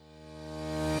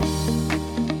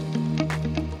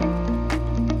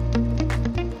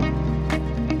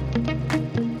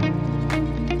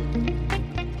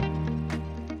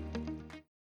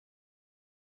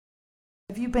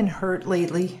Have you been hurt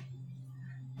lately?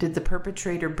 Did the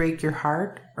perpetrator break your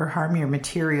heart or harm your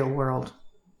material world?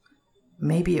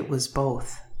 Maybe it was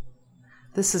both.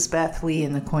 This is Beth Lee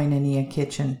in the Koinonia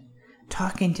Kitchen,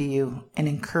 talking to you and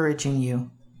encouraging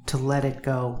you to let it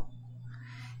go.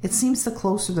 It seems the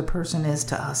closer the person is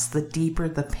to us, the deeper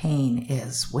the pain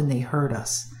is when they hurt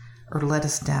us, or let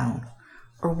us down,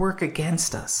 or work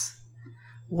against us.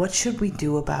 What should we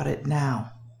do about it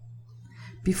now?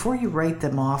 Before you write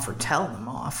them off or tell them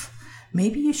off,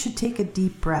 maybe you should take a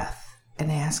deep breath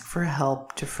and ask for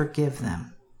help to forgive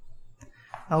them.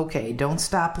 Okay, don't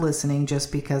stop listening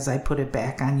just because I put it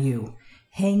back on you.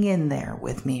 Hang in there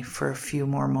with me for a few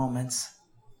more moments.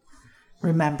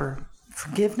 Remember,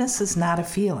 forgiveness is not a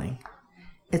feeling.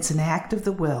 It's an act of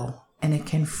the will, and it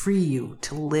can free you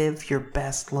to live your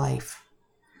best life.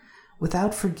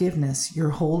 Without forgiveness, you're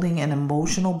holding an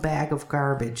emotional bag of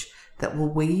garbage that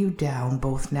will weigh you down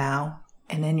both now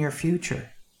and in your future.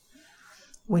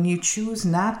 When you choose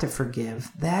not to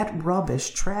forgive, that rubbish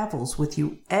travels with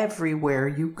you everywhere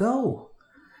you go.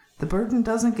 The burden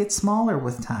doesn't get smaller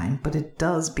with time, but it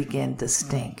does begin to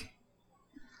stink.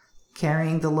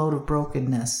 Carrying the load of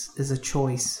brokenness is a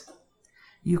choice.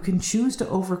 You can choose to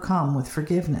overcome with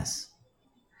forgiveness.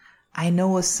 I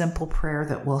know a simple prayer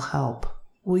that will help.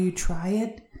 Will you try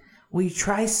it? Will you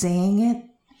try saying it?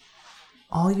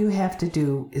 All you have to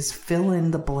do is fill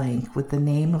in the blank with the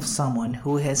name of someone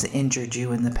who has injured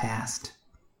you in the past.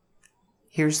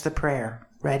 Here's the prayer.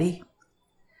 Ready?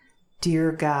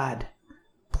 Dear God,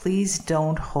 please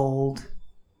don't hold,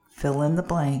 fill in the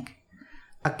blank,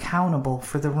 accountable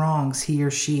for the wrongs he or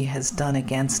she has done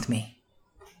against me.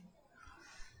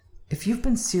 If you've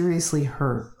been seriously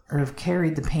hurt or have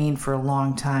carried the pain for a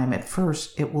long time, at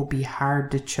first it will be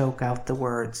hard to choke out the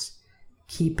words.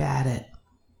 Keep at it.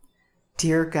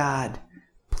 Dear God,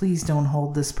 please don't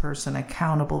hold this person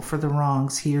accountable for the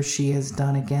wrongs he or she has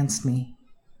done against me.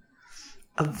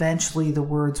 Eventually the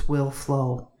words will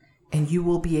flow, and you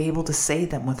will be able to say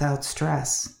them without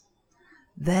stress.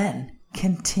 Then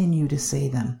continue to say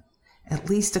them, at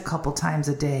least a couple times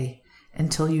a day,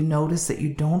 until you notice that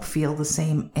you don't feel the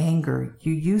same anger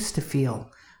you used to feel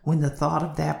when the thought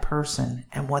of that person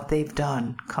and what they've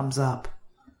done comes up.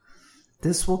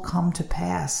 This will come to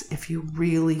pass if you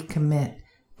really commit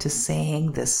to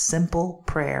saying this simple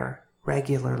prayer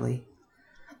regularly.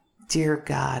 Dear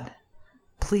God,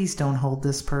 please don't hold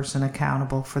this person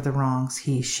accountable for the wrongs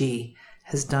she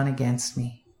has done against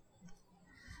me.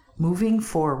 Moving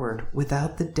forward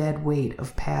without the dead weight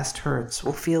of past hurts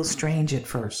will feel strange at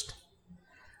first.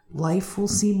 Life will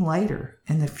seem lighter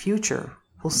and the future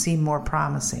will seem more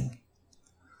promising.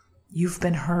 You've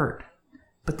been hurt,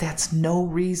 but that's no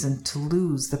reason to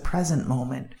lose the present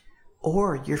moment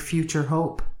or your future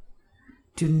hope.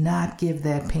 Do not give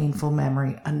that painful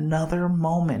memory another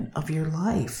moment of your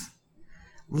life.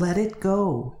 Let it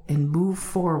go and move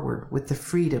forward with the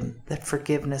freedom that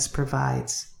forgiveness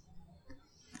provides.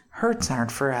 Hurts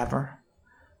aren't forever,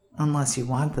 unless you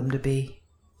want them to be.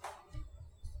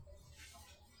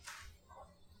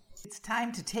 It's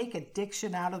time to take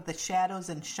addiction out of the shadows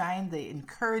and shine the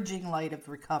encouraging light of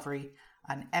recovery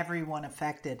on everyone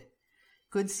affected.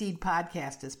 Good Seed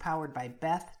Podcast is powered by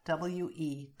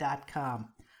BethWE.com,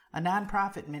 a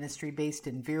nonprofit ministry based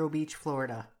in Vero Beach,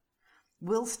 Florida.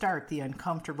 We'll start the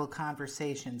uncomfortable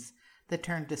conversations that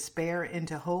turn despair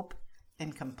into hope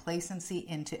and complacency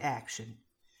into action.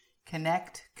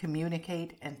 Connect,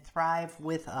 communicate, and thrive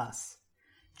with us.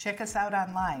 Check us out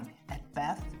online at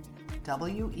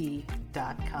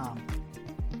BethWE.com.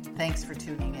 Thanks for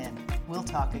tuning in. We'll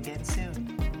talk again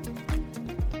soon.